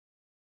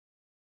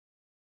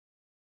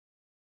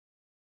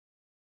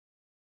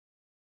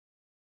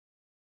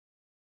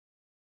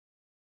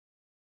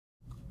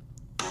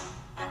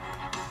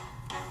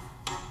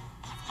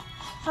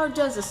How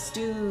does a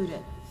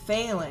student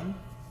failing,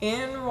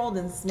 enrolled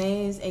in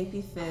SNA's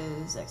AP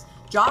Physics,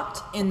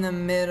 dropped in the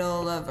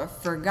middle of a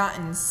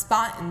forgotten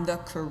spot in the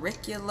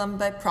curriculum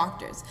by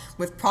proctors,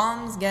 with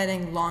problems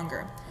getting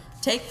longer,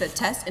 take the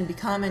test and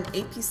become an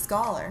AP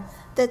scholar?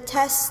 The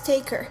test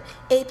taker,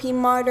 AP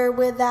martyr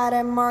without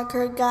a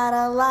marker, got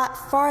a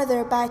lot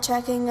farther by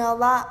checking a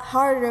lot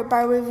harder,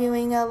 by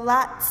reviewing a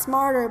lot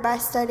smarter, by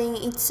studying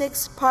each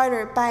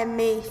six-parter by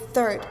May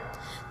 3rd.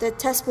 The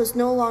test was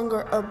no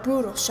longer a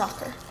brutal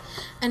shocker.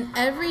 And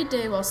every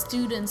day while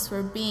students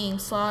were being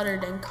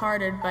slaughtered and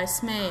carted by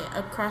SME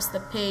across the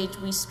page,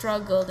 we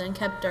struggled and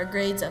kept our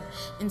grades up.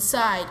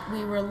 Inside,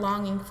 we were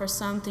longing for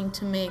something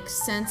to make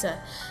sense of.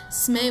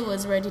 SME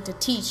was ready to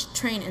teach,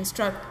 train,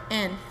 instruct,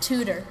 and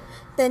tutor.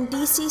 Then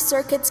DC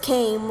circuits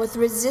came with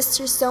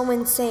resistors so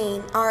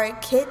insane. Our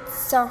kids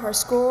saw her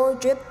scroll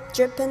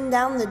dripping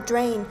down the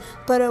drain.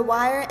 Put a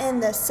wire in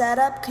the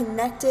setup,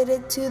 connected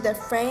it to the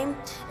frame,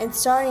 and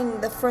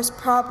starting the first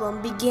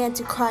problem began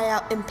to cry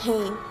out in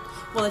pain.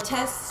 Well, the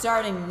test's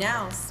starting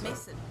now.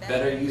 Makes it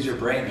better use your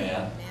brain,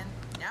 man.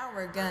 Now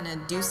we're gonna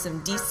do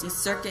some DC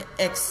circuit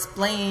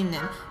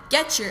explaining.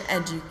 Get your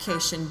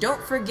education,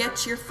 don't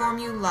forget your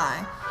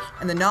formulae,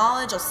 and the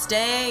knowledge will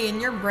stay in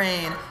your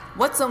brain.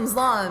 What's Ohm's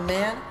law,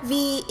 man?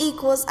 V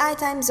equals I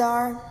times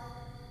R.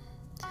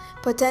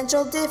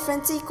 Potential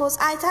difference equals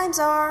I times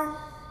R.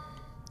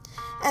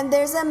 And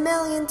there's a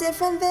million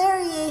different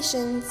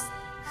variations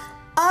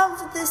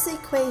of this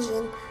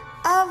equation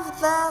of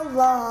the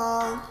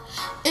law.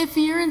 If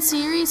you're in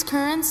series,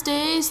 current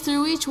stays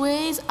through each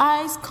ways,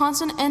 I's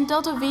constant and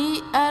delta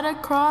V at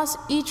across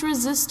each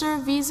resistor,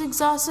 V's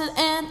exhausted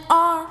and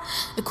R.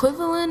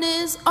 Equivalent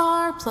is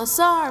R plus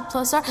R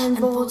plus R, and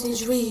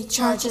voltage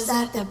recharges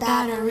at the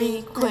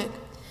battery quick.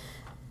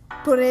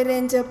 Put it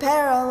into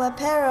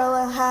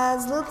parallel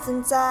has loops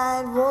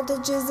inside.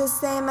 Voltage is the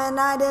same and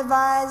I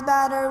divide.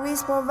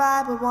 Batteries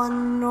provide but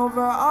 1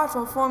 over R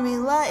for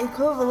formula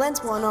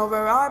equivalence. 1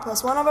 over R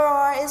plus 1 over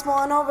R is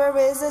 1 over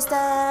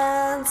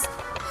resistance.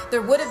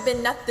 There would have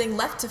been nothing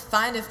left to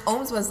find if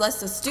ohms was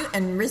less astute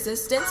and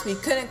resistance we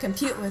couldn't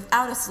compute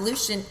without a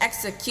solution.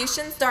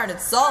 Execution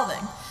started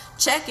solving.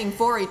 Checking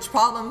for each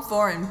problem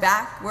for and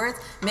backwards,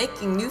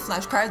 making new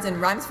flashcards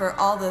and rhymes for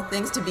all the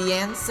things to be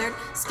answered,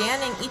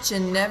 scanning each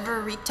and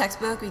every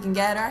textbook we can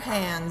get our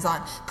hands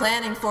on,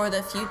 planning for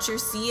the future,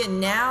 see it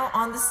now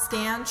on the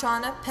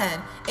Scantron, a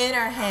pen in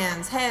our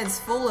hands, heads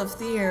full of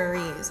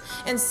theories.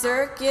 In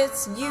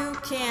circuits you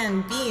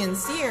can be in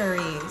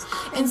series.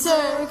 In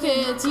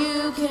circuits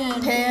you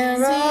can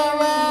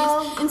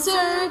parallel. In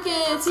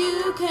circuits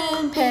you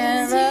can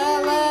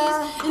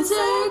parallel. In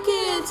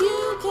circuits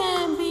you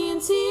can be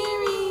in series.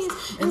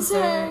 In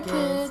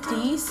circuit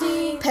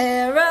DC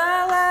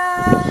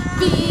parallel.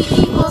 V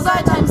equals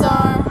I times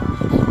R.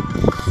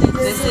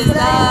 This is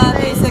the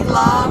basic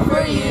law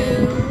for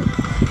you.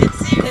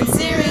 In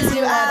series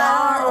you add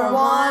R or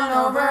 1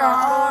 over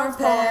R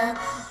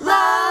parallel.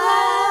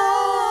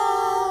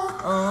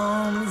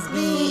 Ohms V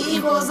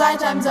equals I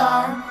times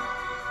R.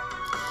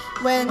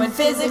 When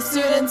physics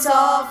students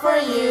solve for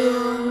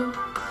you,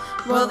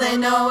 will they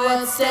know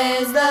what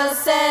stays the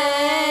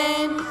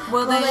same?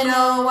 Will they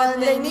know what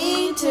they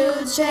need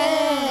to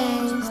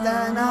change?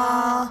 The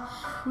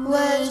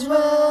knowledge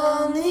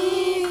will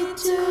need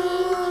to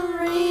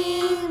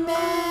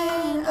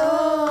remain.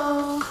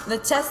 Oh, the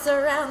test's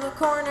around the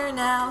corner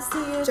now. See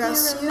if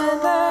just you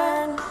remember.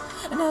 learn.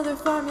 Another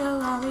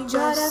formula we got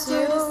Just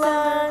after you December.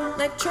 learn.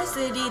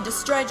 Electricity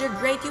destroyed your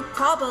grade. You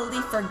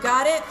probably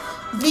forgot it.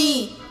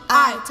 V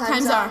I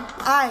times R.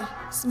 I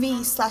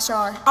V slash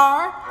R.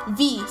 R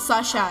V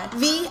slash I.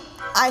 V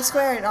I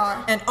squared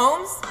R. And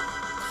ohms?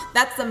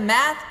 That's the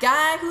math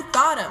guy who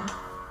thought him.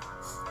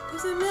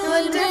 There's a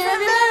million Different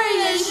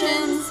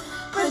variations,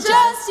 but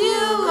just you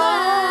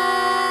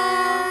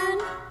learn.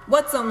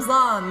 What's Ohm's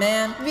law,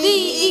 man?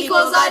 V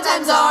equals I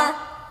times R.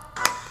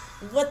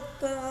 What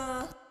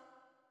the?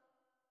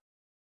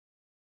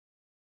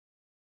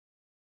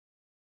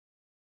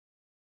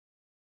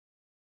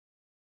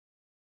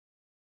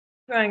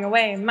 Throwing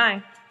away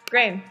my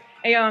grade.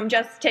 Hey, yo, I'm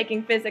just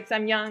taking physics.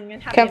 I'm young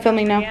and happy. Okay, I'm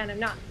filming now. And I'm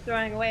not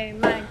throwing away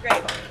my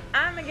grade.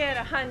 I'm gonna get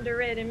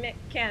 100 in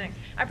mechanics.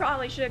 I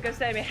probably should go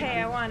say,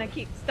 hey, I wanna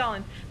keep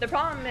stalling. The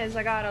problem is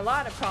I got a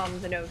lot of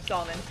problems and no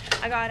solving.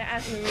 I gotta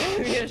ask them. What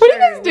are you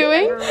guys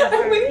doing?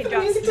 I'm waiting for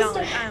music to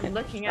start. I'm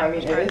looking at the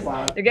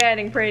charts. They're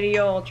getting pretty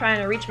old, trying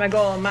to reach my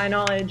goal. My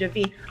knowledge of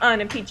V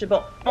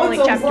unimpeachable. Only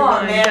chapter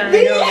 1 done over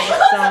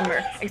the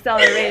summer.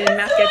 Accelerated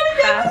math gets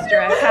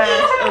faster. I pass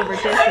over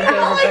distance,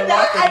 over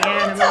velocity,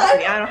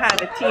 animosity. I don't have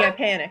a T, I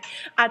panic.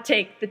 I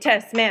take the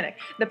test manic.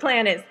 The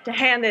plan is to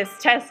hand this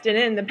test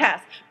in the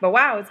past. But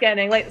wow, it's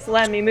getting late, so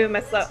let me move my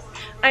slow.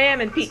 I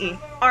am in PE,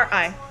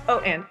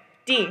 RION,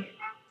 D,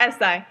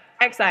 SI,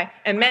 XI,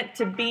 and meant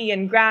to be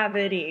in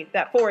gravity.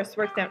 That force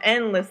works down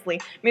endlessly.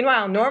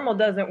 Meanwhile, normal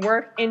doesn't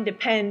work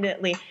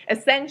independently.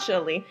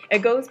 Essentially,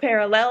 it goes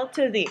parallel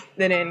to the.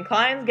 Then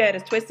inclines get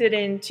us twisted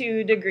in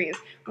 2 degrees.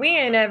 We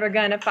ain't ever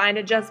gonna find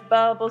it, just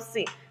bubble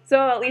C.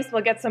 So at least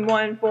we'll get some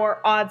 1-4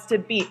 odds to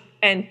beat.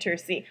 Enter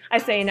C. I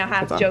say now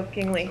half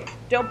jokingly.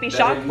 Don't be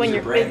shocked when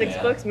your physics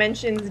books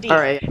mentions D.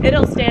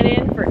 It'll stand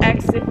in for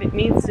X if it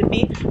needs to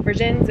be.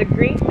 Versions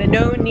agree that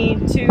no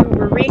need to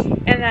worry.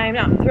 And I am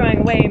not throwing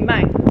away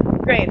my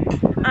grade.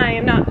 I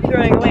am not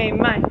throwing away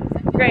my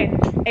grade.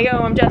 Ayo,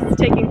 I'm just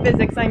taking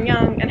physics. I'm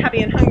young and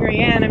happy and hungry,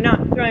 and I'm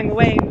not throwing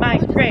away my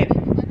grade.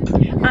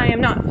 I am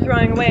not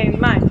throwing away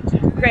my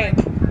grade.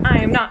 I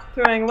am not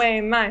throwing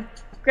away my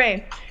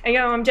grade.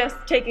 Ayo, I'm just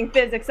taking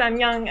physics. I'm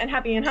young and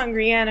happy and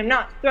hungry, and I'm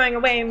not throwing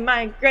away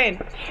my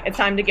grade. It's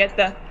time to get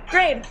the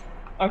grade.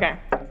 Okay,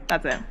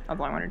 that's it. That's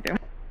all I wanted to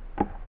do.